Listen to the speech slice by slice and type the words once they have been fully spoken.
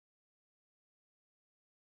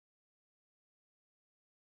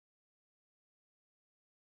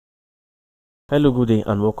Hello, good day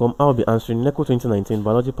and welcome. I'll be answering NECO 2019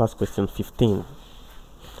 Biology Past Question 15.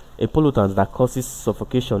 A pollutant that causes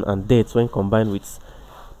suffocation and death when combined with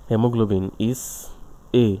hemoglobin is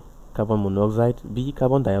A. Carbon monoxide, B.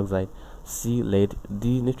 Carbon dioxide, C. Lead,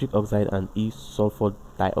 D. Nitric oxide, and E. Sulfur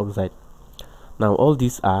dioxide. Now, all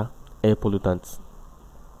these are air pollutants.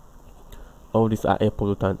 And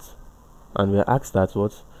we are asked that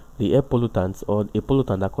what the air pollutant or a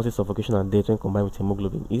pollutant that causes suffocation and death when combined with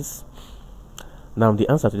hemoglobin is. Now, the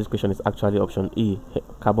answer to this question is actually option A,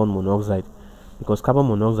 carbon monoxide, because carbon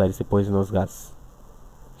monoxide is a poisonous gas.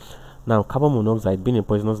 Now, carbon monoxide being a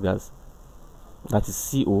poisonous gas, that is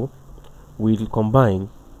CO, will combine,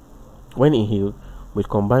 when inhaled, will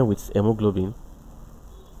combine with hemoglobin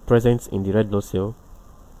present in the red blood cell.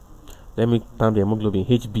 Let me term the hemoglobin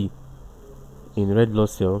HB in red blood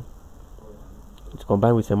cell. It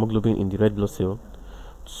combine with hemoglobin in the red blood cell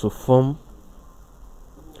to form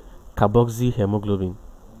carboxyhemoglobin.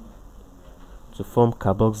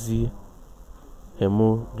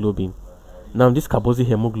 Now, this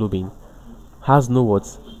carboxyhemoglobin has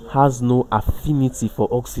no affinity for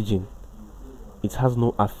oxygen. It has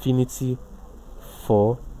no affinity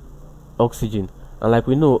for oxygen, and like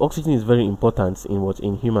we know, oxygen is very important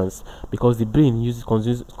in humans, because the brain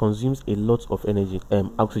consumes a lot of energy,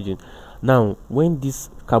 oxygen. Now, when this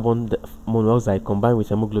carbon monoxide combine with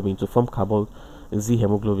hemoglobin to form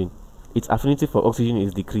carboxyhemoglobin, its affinity for oxygen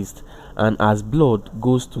is decreased, and as blood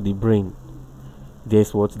goes to the brain,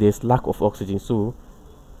 there's lack of oxygen, so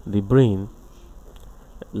the brain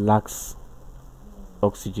lacks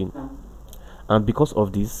oxygen, and because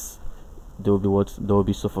of this, there will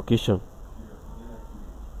be suffocation.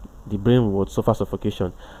 The brain will suffer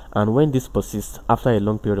suffocation, and when this persists after a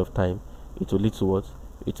long period of time, it will lead to what?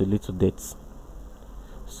 It will lead to death.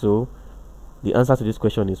 So the answer to this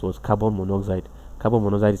question is carbon monoxide. Carbon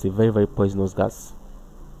monoxide is a very, very poisonous gas.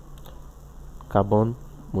 Carbon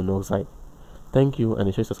monoxide. Thank you, and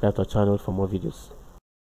make sure you subscribe to our channel for more videos.